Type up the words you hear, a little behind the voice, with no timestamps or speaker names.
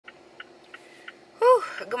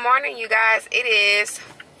Good morning, you guys. It is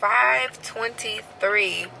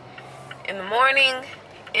 5:23 in the morning,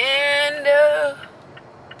 and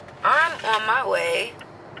I'm on my way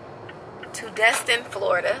to Destin,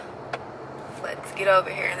 Florida. Let's get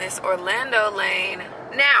over here in this Orlando lane.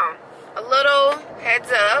 Now, a little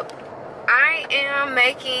heads up. I am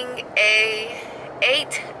making a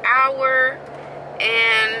 8-hour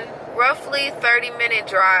and roughly 30-minute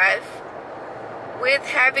drive with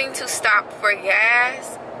having to stop for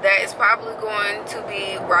gas. That is probably going to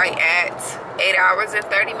be right at 8 hours and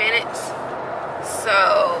 30 minutes.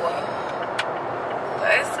 So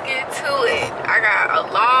let's get to it. I got a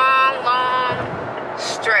long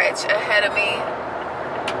stretch ahead of me.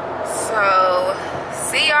 So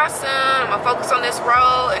see y'all soon. I'm gonna focus on this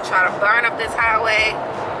road and try to burn up this highway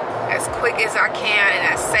as quick as I can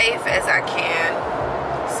and as safe as I can.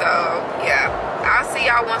 So yeah, I'll see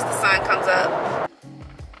y'all once the sun comes up.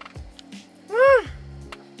 Woo.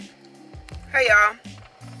 Hey y'all,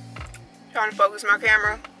 trying to focus my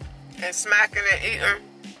camera and smacking and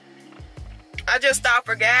eating. I just stopped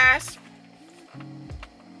for gas.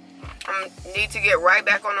 I need to get right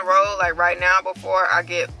back on the road like right now before I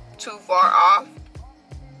get too far off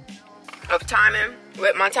of timing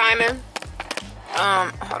with my timing.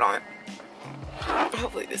 Hold on.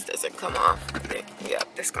 Hopefully this doesn't come off. Yeah,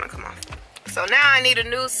 this is gonna come off. So now I need a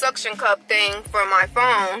new suction cup thing for my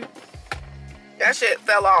phone. That shit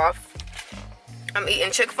fell off. I'm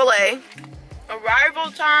eating Chick-fil-A.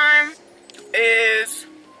 Arrival time is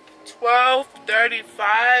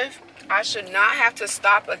 12:35. I should not have to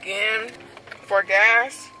stop again for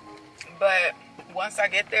gas, but once I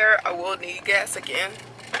get there, I will need gas again.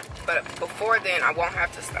 But before then, I won't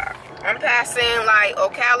have to stop. I'm passing like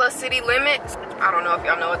Ocala city limits. I don't know if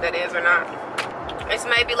y'all know what that is or not. It's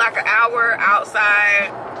maybe like an hour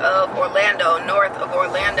outside of Orlando, north of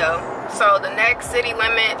Orlando. So the next city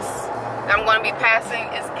limits that I'm going to be passing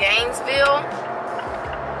is Gainesville,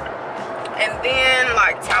 and then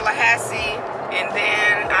like Tallahassee, and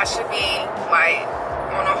then I should be like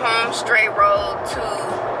on a home straight road to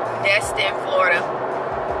Destin, Florida.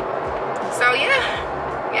 So yeah,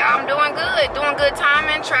 I'm doing good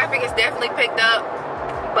timing. Traffic is definitely picked up,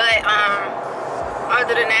 but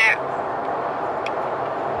other than that,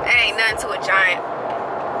 ain't nothing to a giant.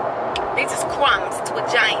 These just crumbs to a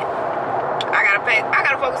giant. I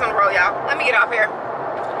gotta focus on the road, y'all. Let me get off here.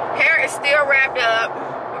 Hair is still wrapped up,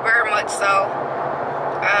 very much so.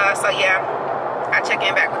 So yeah, I'll check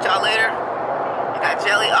in back with y'all later. I got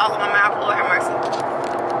jelly all in my mouth, Lord have mercy.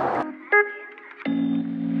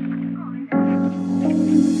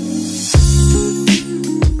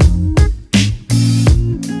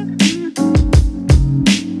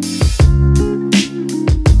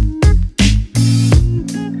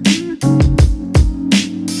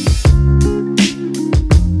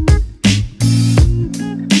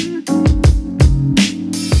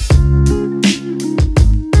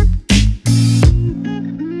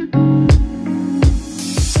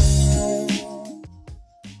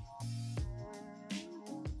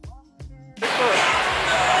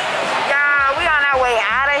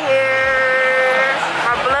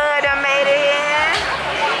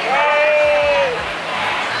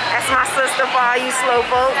 Slow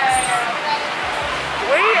folks,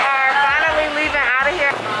 we are finally leaving out of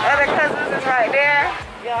here. Other cousins is right there.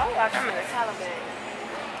 Yo, I'm like I'm in the Taliban.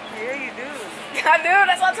 Yeah, you do. I do.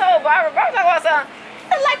 That's what I told Barbara. Barbara talking about something.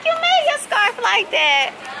 Like you made your scarf like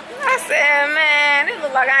that. I said, man, it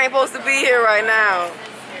look like I ain't supposed to be here right now.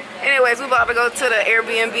 Anyways, we about to go to the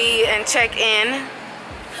Airbnb and check in.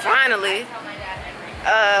 Finally,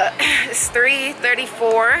 it's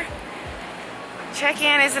 3:34.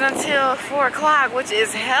 Check-in isn't until 4 o'clock, which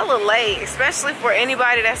is hella late, especially for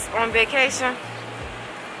anybody that's on vacation.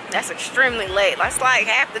 That's extremely late. That's like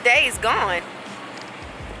half the day is gone.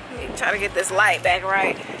 Let me try to get this light back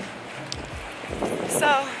right.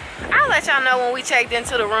 So, I'll let y'all know when we checked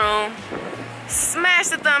into the room. Smash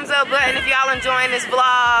the thumbs up button if y'all enjoying this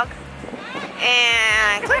vlog.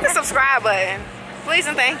 And click the subscribe button. Please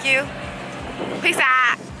and thank you. Peace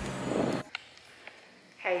out.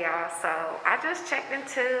 Hey y'all, so I just checked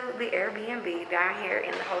into the Airbnb down here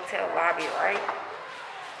in the hotel lobby, right?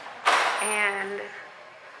 And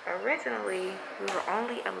originally we were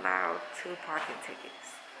only allowed 2 parking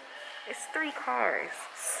tickets. It's 3 cars.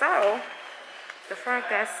 So the front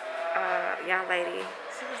desk young lady,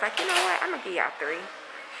 she was like, you know what, I'm gonna give y'all 3,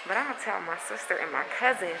 but I'm gonna tell my sister and my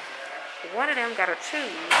cousin, one of them gotta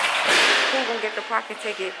choose who gonna get the parking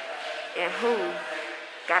ticket and who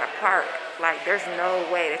gotta park. Like, there's no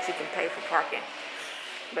way that you can pay for parking.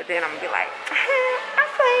 But then I'm gonna be like, I'm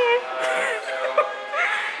playing.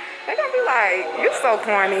 They're gonna be like, you so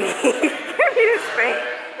corny. Give me this thing.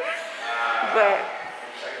 But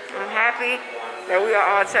I'm happy that we are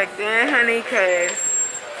all checked in, honey, because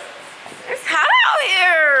it's hot out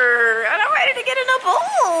here. And I'm ready to get in the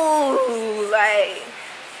pool. Like,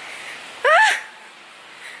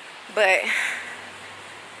 but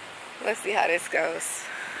let's see how this goes.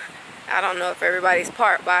 I don't know if everybody's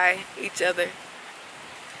parked by each other.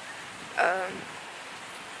 But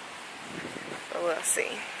we'll see.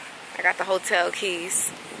 I got the hotel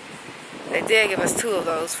keys. They did give us 2 of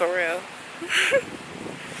those for real.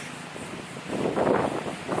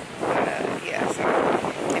 Yeah, so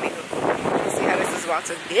anywho, let's see how this is about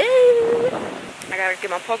to go. I gotta get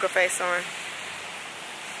my poker face on.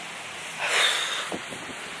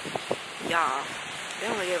 Y'all, they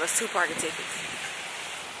only gave us 2 parking tickets.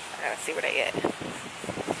 I gotta see where they at.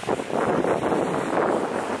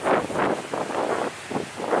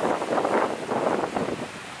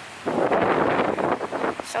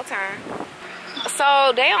 Showtime.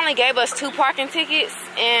 So they only gave us 2 parking tickets,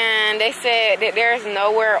 and they said that there's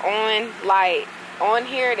nowhere on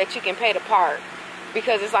here that you can pay to park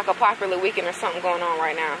because it's like a popular weekend or something going on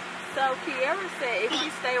right now. So Kiara said if you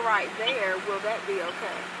stay right there, will that be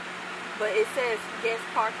okay? But it says guest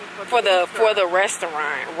parking for the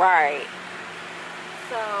restaurant, right?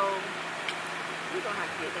 So we're gonna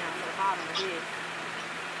have to get down to the bottom of this.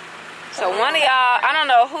 So one of y'all, I don't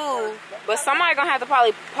know who, but somebody gonna have to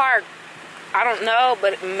probably park, I don't know,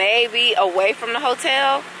 but maybe away from the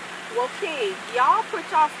hotel. Well, Key, y'all put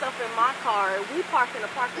y'all stuff in my car. We park in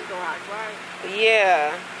the parking garage, right?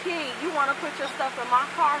 Yeah. Key, you want to put your stuff in my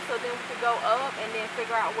car so then we can go up and then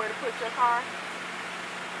figure out where to put your car?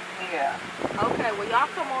 Yeah. Okay, well,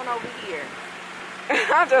 y'all come on over here.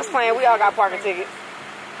 I'm just playing. We all got parking tickets.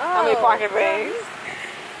 I mean, parking things.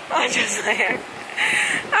 I'm just playing.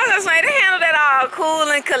 They handled that all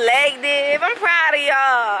cool and collective. I'm proud of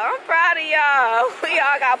y'all. We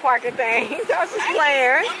all got parking things. I was just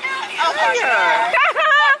playing. Oh my God.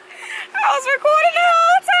 I was recording the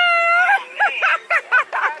whole time.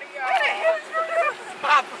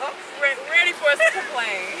 Ready for us to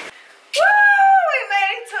complain. Woo! We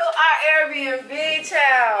made it to our Airbnb,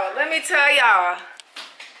 child. Let me tell y'all.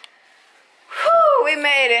 Whew, we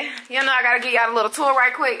made it. You know, I gotta give y'all a little tour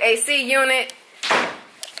right quick. AC unit.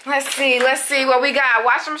 Let's see what we got.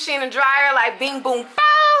 Washing machine and dryer, like bing, boom,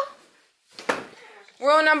 pow.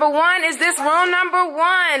 Room number 1. Is this room number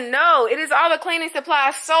 1? No, it is all the cleaning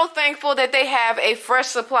supplies. So thankful that they have a fresh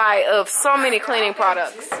supply of so many cleaning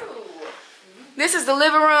products. This is the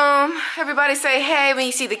living room. Everybody say hey when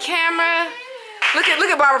you see the camera. Look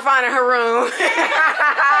at Barbara finding her room.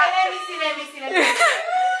 Let me see.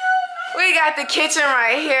 We got the kitchen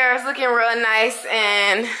right here. It's looking real nice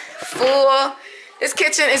and full. This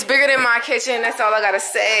kitchen is bigger than my kitchen. That's all I gotta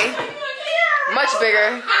say. Much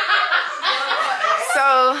bigger.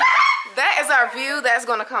 So that is our view. That's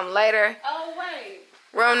gonna come later. Oh, wait.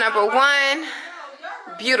 Room number 1.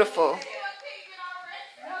 Beautiful.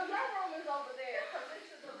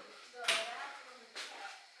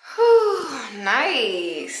 Whew,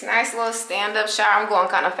 nice little stand-up shower. I'm going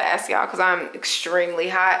kind of fast, y'all, because I'm extremely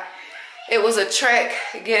hot. It was a trek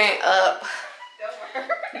getting up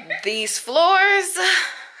these floors.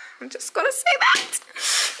 I'm just gonna say that,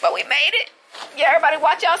 but we made it. Yeah, everybody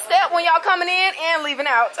watch y'all step when y'all coming in and leaving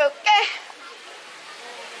out, okay?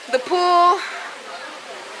 The pool,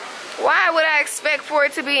 why would I expect for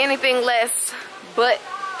it to be anything less but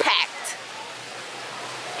packed?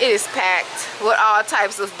 It is packed with all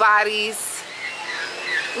types of bodies.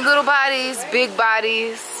 Little bodies, big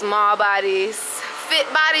bodies, small bodies, fit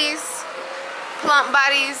bodies, plump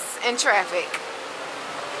bodies, and traffic.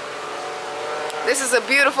 This is a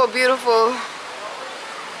beautiful, beautiful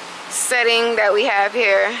setting that we have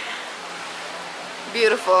here.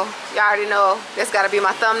 Beautiful. Y'all already know that's gotta be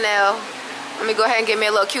my thumbnail. Let me go ahead and give me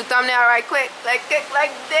a little cute thumbnail right quick. Like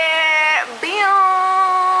that.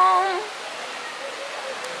 Boom.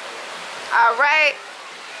 Alright.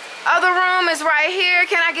 Other room is right here.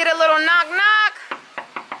 Can I get a little knock knock?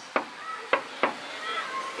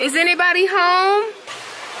 Is anybody home?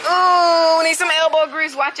 Ooh, we need some elbow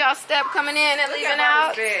grease. Watch y'all step coming in and leaving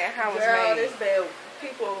out. Girl, this bed,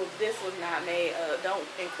 this was not made. Don't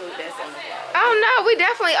include that in the vlog. Oh no, we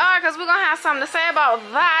definitely are, because we're gonna have something to say about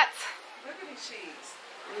that. Look at these sheets.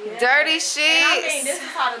 Yeah. Dirty sheets. And I mean, this is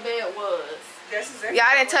how the bed was.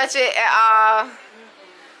 Y'all didn't touch it at all.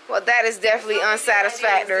 Well, that is definitely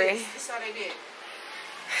unsatisfactory. That's how they did.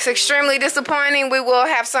 It's extremely disappointing. We will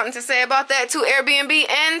have something to say about that to Airbnb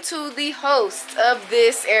and to the host of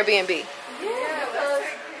this Airbnb. Yeah, let's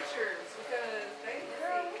take pictures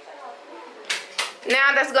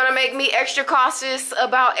Now that's gonna make me extra cautious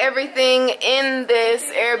about everything in this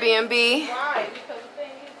Airbnb. Right, because the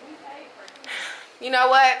thing is, we paid for it. You know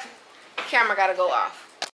what? Camera gotta go off.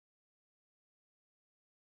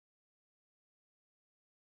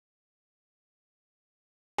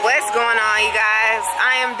 What's going on, you guys?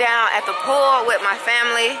 I am down at the pool with my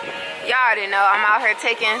family. Y'all already know I'm out here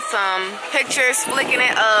taking some pictures, flicking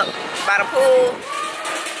it up by the pool.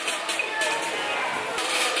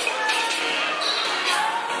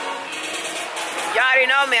 Y'all already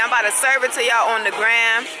know me. I'm about to serve it to y'all on the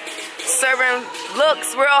gram. Serving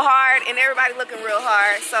looks real hard and everybody looking real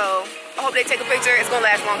hard. So I hope they take a picture. It's gonna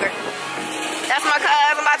last longer. That's my cousin.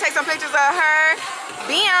 I'm about to take some pictures of her.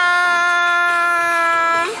 Bam!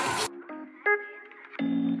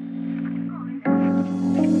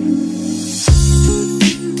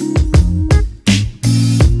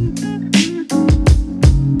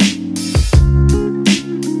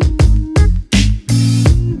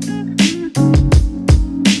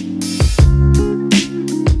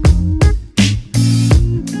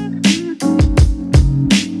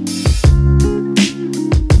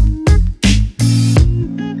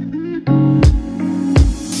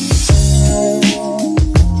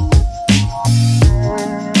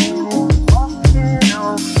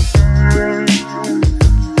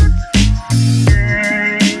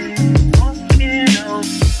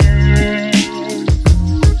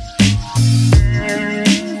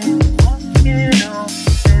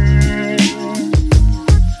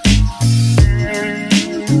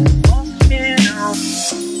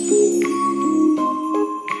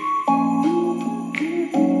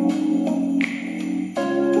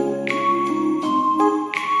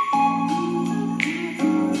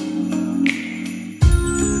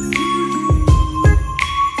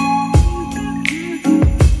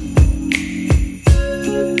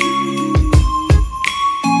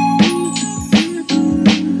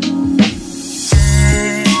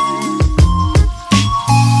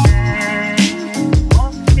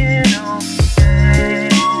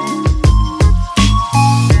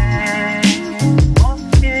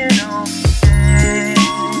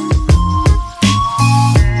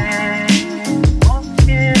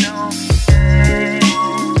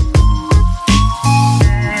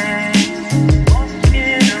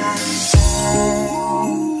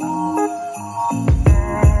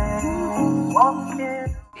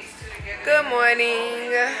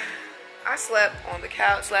 I slept on the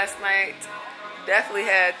couch last night. Definitely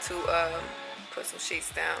had to put some sheets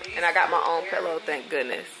down. And I got my own pillow, thank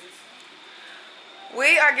goodness.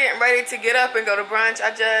 We are getting ready to get up and go to brunch.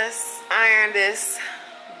 I just ironed this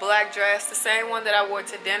black dress, the same one that I wore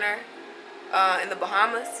to dinner in the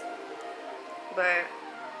Bahamas. But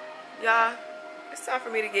y'all, it's time for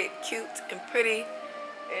me to get cute and pretty.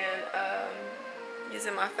 And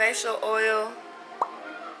using my facial oil.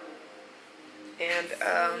 And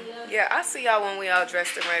yeah, I'll see y'all when we all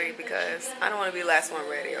dressed and ready because I don't want to be the last one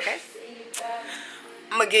ready, okay?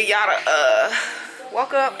 I'm gonna get y'all to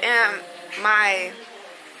walk up, and my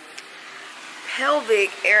pelvic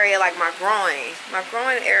area, like my groin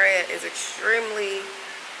area is extremely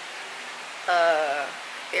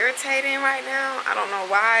irritating right now. I don't know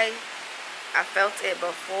why. I felt it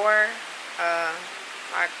before,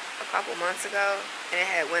 like a couple months ago, and it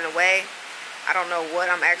had went away. I don't know what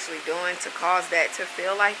I'm actually doing to cause that to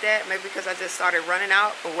feel like that. Maybe because I just started running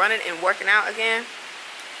and working out again.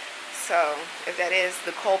 So if that is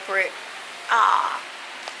the culprit,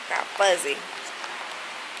 got fuzzy.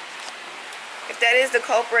 If that is the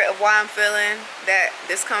culprit of why I'm feeling that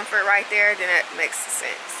discomfort right there, then that makes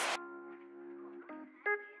sense.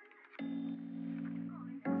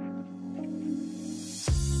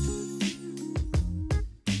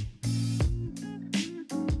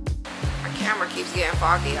 Camera keeps getting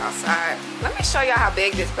foggy outside. Let me show y'all how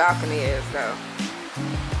big this balcony is though.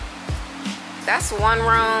 That's one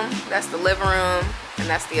room, that's the living room, and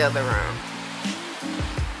that's the other room.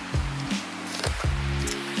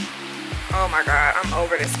 Oh my god, I'm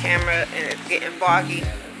over this camera and it's getting foggy.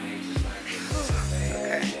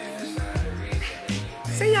 Okay.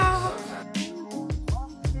 See y'all.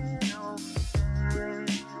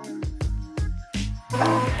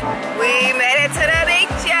 We made it to the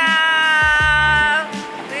beach, y'all.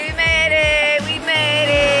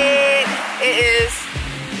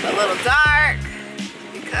 A little dark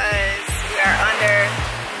because we are under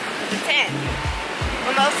the tent.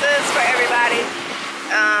 Mimosas for everybody.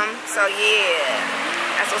 So yeah,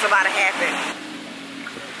 that's what's about to happen.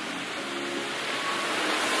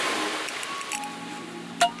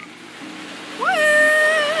 Woo!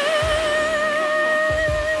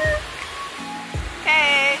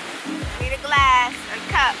 Okay, need a glass, a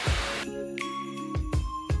cup.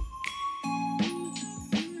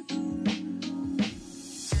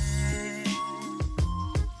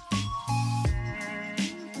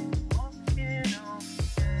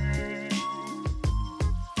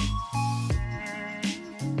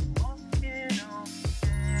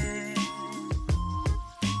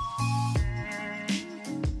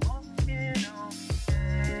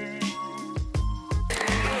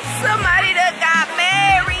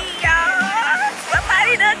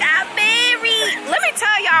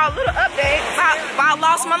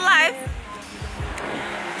 lost my life.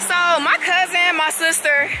 So my cousin, my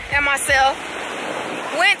sister, and myself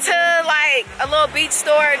went to like a little beach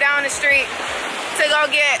store down the street to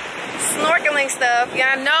go get snorkeling stuff.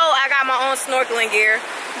 Yeah, I know I got my own snorkeling gear,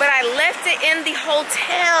 but I left it in the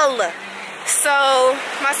hotel. So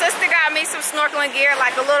my sister got me some snorkeling gear,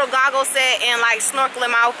 like a little goggle set and like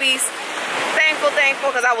snorkeling mouthpiece. Thankful,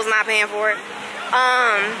 because I was not paying for it.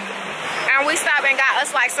 And we stopped and got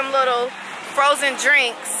us like some little frozen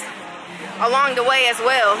drinks along the way as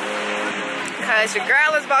well. Cause your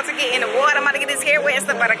girl is about to get in the water. I'm about to get this hair wet and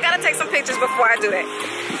stuff, but I gotta take some pictures before I do that.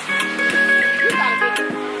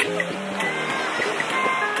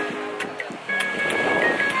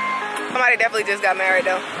 Somebody definitely just got married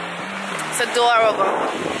though. It's adorable.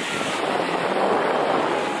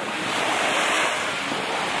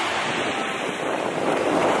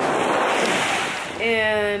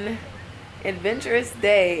 An adventurous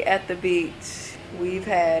day at the beach. We've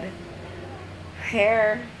had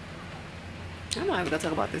hair. I'm not even gonna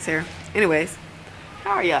talk about this hair. Anyways,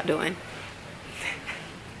 how are y'all doing?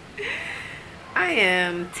 I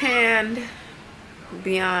am tanned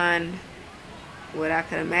beyond what I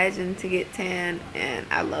could imagine to get tan, and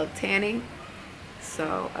I love tanning,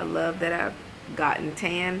 so I love that I've gotten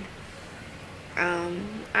tanned.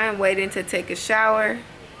 I'm waiting to take a shower.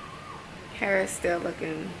 Hair is still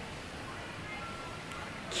looking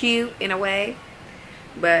cute in a way,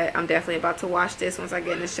 but I'm definitely about to wash this once I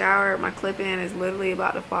get in the shower. My clip-in is literally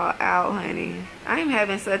about to fall out, honey. I am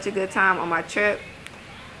having such a good time on my trip.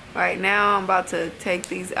 Right now, I'm about to take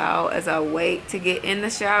these out as I wait to get in the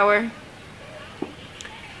shower.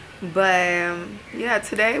 But yeah,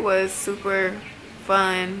 today was super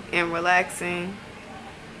fun and relaxing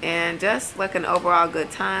and just like an overall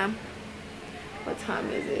good time. What time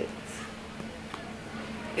is it?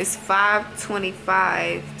 It's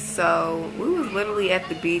 5:25, so we was literally at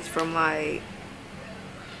the beach from like,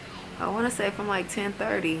 I want to say from like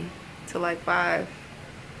 10:30 to like 5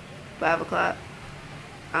 o'clock,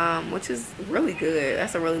 which is really good.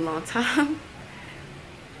 That's a really long time.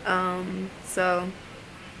 So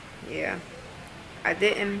yeah, I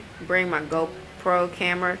didn't bring my GoPro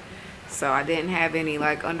camera, so I didn't have any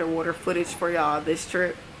like underwater footage for y'all this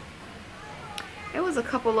trip. It was a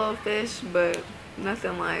couple little fish, but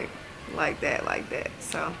nothing like that.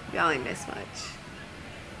 So y'all ain't missed much.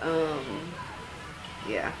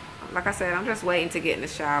 Yeah, like I said, I'm just waiting to get in the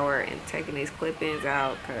shower and taking these clip-ins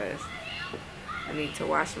out because I need to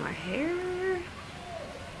wash my hair.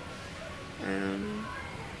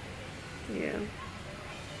 Yeah.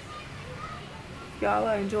 Y'all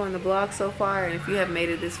are enjoying the vlog so far, and if you have made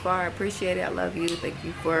it this far, I appreciate it. I love you. Thank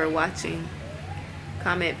you for watching.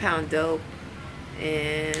 Comment pound dope,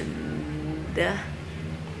 and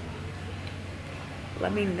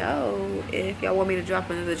let me know if y'all want me to drop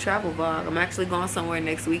another travel vlog. I'm actually going somewhere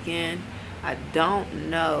next weekend. I don't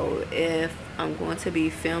know if I'm going to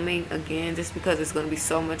be filming again just because there's going to be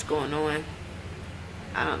so much going on.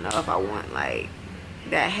 I don't know if I want like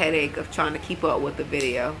that headache of trying to keep up with the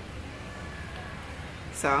video.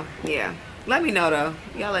 So yeah, let me know though.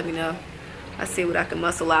 Y'all let me know. I'll see what I can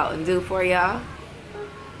muscle out and do for y'all.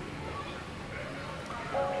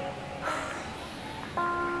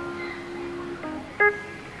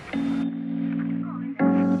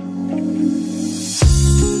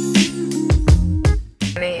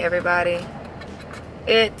 Hey everybody,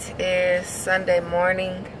 it is Sunday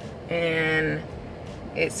morning and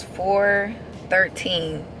it's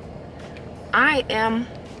 4:13. I am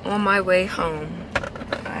on my way home.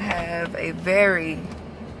 I have a very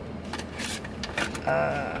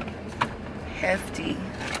hefty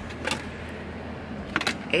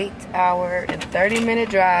 8-hour and 30-minute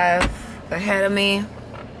drive ahead of me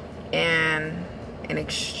and an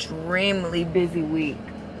extremely busy week.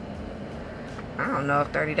 I don't know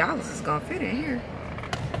if $30 is gonna fit in here.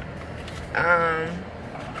 I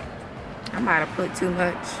might have put too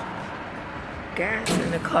much gas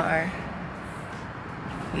in the car.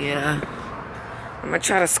 Yeah, I'm gonna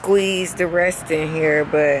try to squeeze the rest in here,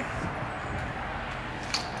 but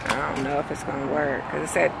I don't know if it's gonna work because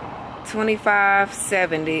it's at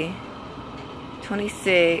 25.70,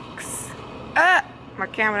 26. Ah, my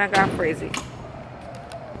camera done got crazy.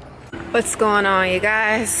 What's going on, you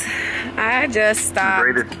guys? I just stopped.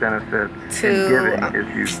 The greatest benefit in giving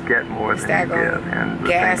is you get more than you give, and the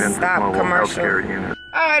gas thing stop commercial. Unit.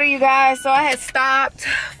 Alrighty, you guys. So I had stopped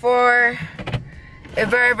for a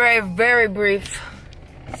very, very, very brief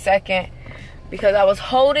second because I was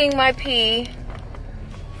holding my pee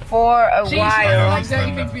for a while. She likes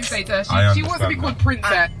anything to be said to her. She wants to be called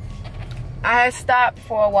princess. I had stopped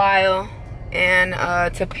for a while and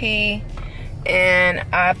to pee and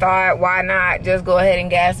I thought, why not just go ahead and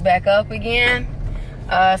gas back up again,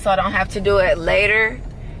 so I don't have to do it later.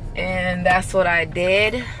 And that's what I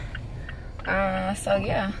did. So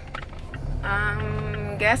yeah,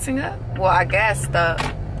 I'm gassing up. Well, I gassed up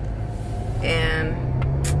and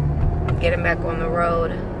getting back on the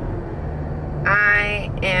road.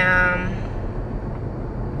 I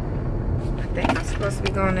think I'm supposed to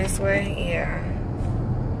be going this way. Yeah.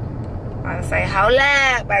 I say, hold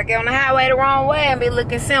up, better get on the highway the wrong way and be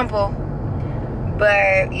looking simple.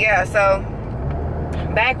 But yeah, so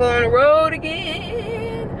back on the road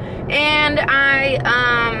again. And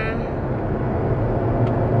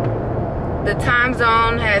the time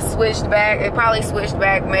zone has switched back. It probably switched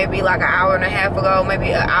back maybe like an hour and a half ago,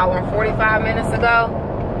 maybe an hour and 45 minutes ago.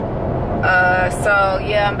 So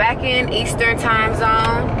yeah, I'm back in Eastern time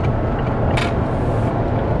zone.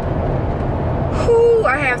 Whew,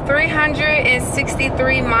 I have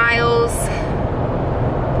 363 miles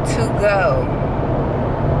to go.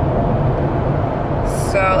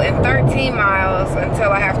 So in 13 miles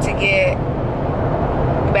until I have to get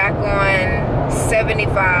back on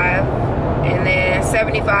 75, and then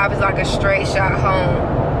 75 is like a straight shot home.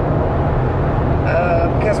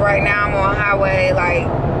 Because right now I'm on highway like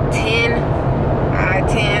 10,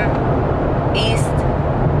 I-10 East.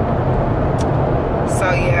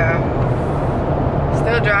 So yeah,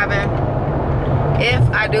 still driving. If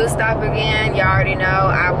I do stop again, y'all already know,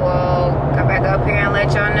 I will come back up here and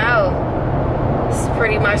let y'all know. It's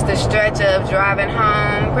pretty much the stretch of driving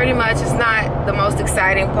home. Pretty much it's not the most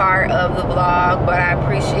exciting part of the vlog, but I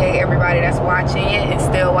appreciate everybody that's watching it and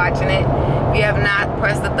still watching it. If you have not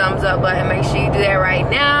pressed the thumbs up button, make sure you do that right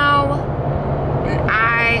now.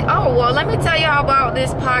 And well, let me tell y'all about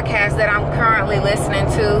this podcast that I'm currently listening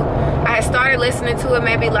to. I had started listening to it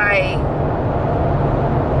maybe like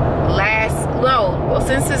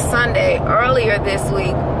since it's Sunday, earlier this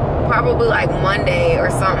week, probably like Monday or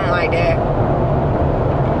something like that.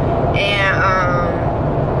 And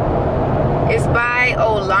it's by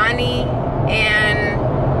Olani and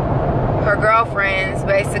her girlfriends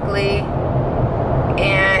basically,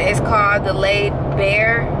 and it's called the Laid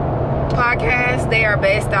Bear podcast. They are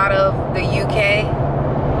based out of the UK,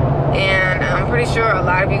 and I'm pretty sure a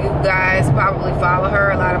lot of you guys probably follow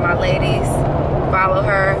her. A lot of my ladies follow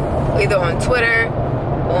her either on Twitter,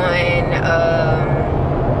 on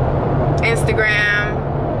Instagram.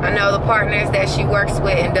 I know the partners that she works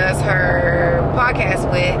with and does her podcast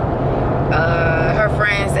with, her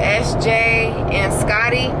friends SJ and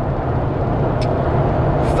Scotty.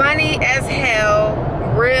 Funny as hell,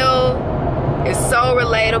 real, is so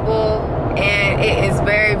relatable, and it is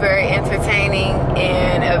very, very entertaining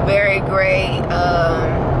and a very great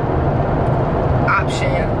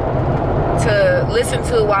option to listen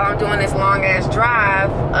to while I'm doing this long ass drive,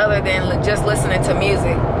 other than just listening to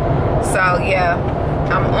music. So yeah,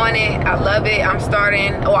 I'm on it. I love it. I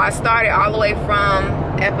started all the way from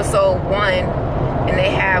episode 1, and they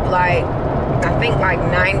have like, I think like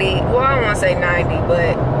 90, well, I don't want to say 90,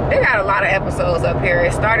 but they got a lot of episodes up here.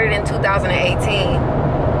 It started in 2018.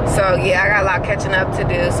 So yeah, I got a lot catching up to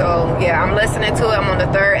do. So yeah, I'm listening to it. I'm on the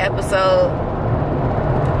 3rd episode,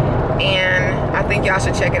 and I think y'all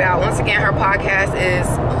should check it out. Once again, her podcast is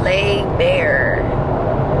Laid Bear.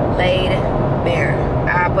 Laid Bear.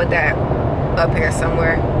 I'll put that up here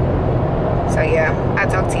somewhere. So yeah, I'll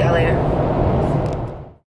talk to y'all later.